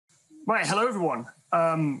Right, hello everyone.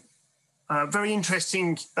 Very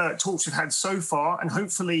interesting talks we've had so far, and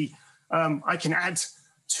hopefully I can add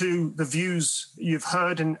to the views you've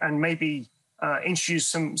heard and maybe introduce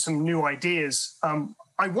some new ideas.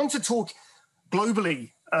 I want to talk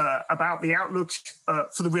globally about the outlook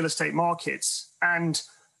for the real estate markets, and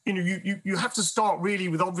you have to start really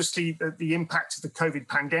with obviously the impact of the COVID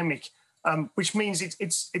pandemic, which means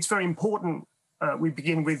it's very important we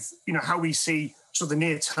begin with how we see sort of the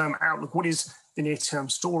near-term outlook. What is the near-term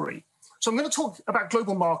story? So I'm going to talk about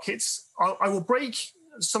global markets. I will break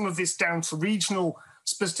some of this down to regional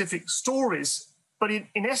specific stories, but in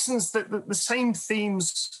essence, the same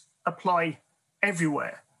themes apply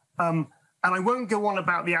everywhere. And I won't go on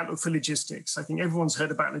about the outlook for logistics. I think everyone's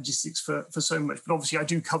heard about logistics for so much, but obviously I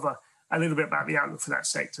do cover a little bit about the outlook for that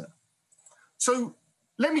sector. So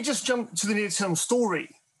let me just jump to the near-term story.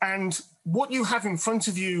 And what you have in front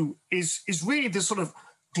of you is really the sort of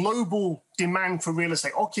global demand for real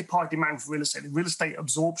estate, occupied demand for real estate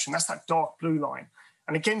absorption. That's that dark blue line.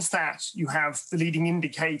 And against that, you have the leading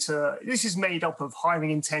indicator. This is made up of hiring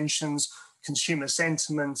intentions, consumer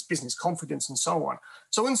sentiment, business confidence, and so on.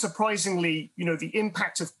 So unsurprisingly, the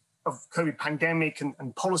impact of COVID pandemic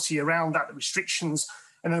and policy around that, the restrictions,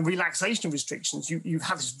 and then relaxation of restrictions, you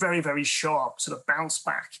have this very, very sharp sort of bounce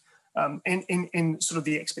back in sort of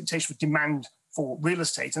the expectation of demand for real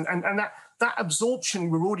estate. And that absorption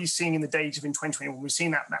we're already seeing in the data in 2021. We're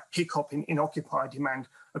seeing that pick up in occupier demand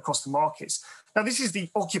across the markets. Now, this is the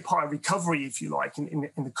occupier recovery, if you like, in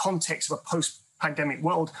the context of a post-pandemic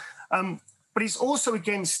world. But it's also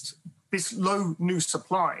against this low new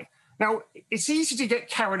supply. Now, it's easy to get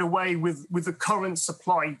carried away with the current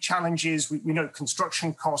supply challenges. We know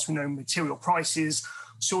construction costs, we know material prices,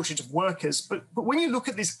 shortage of workers. But when you look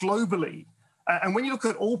at this globally, and when you look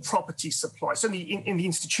at all property supply, certainly in the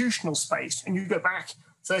institutional space, and you go back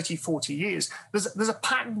 30, 40 years, there's a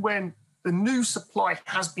pattern when the new supply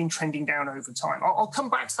has been trending down over time. I'll come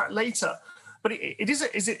back to that later. But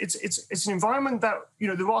it's an environment that,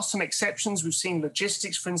 there are some exceptions. We've seen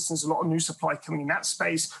logistics, for instance, a lot of new supply coming in that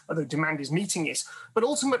space, although demand is meeting it. But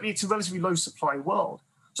ultimately, it's a relatively low supply world.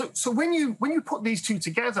 So when you put these two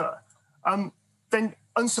together, then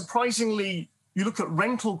unsurprisingly, you look at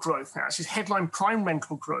rental growth now. This is headline prime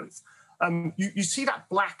rental growth. You see that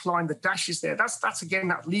black line, the dashes there. That's again,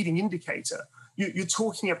 that leading indicator. You're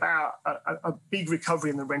talking about a big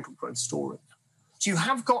recovery in the rental growth story. So you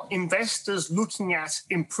have got investors looking at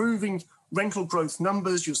improving rental growth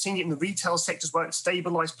numbers. You're seeing it in the retail sectors where it's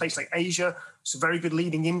stabilized. Places like Asia, it's a very good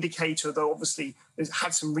leading indicator, though obviously it's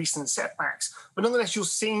had some recent setbacks. But nonetheless, you're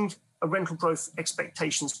seeing a rental growth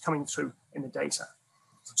expectations coming through in the data.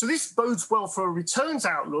 So this bodes well for a returns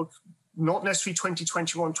outlook, not necessarily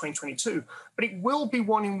 2021, 2022, but it will be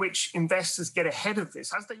one in which investors get ahead of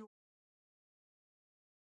this as they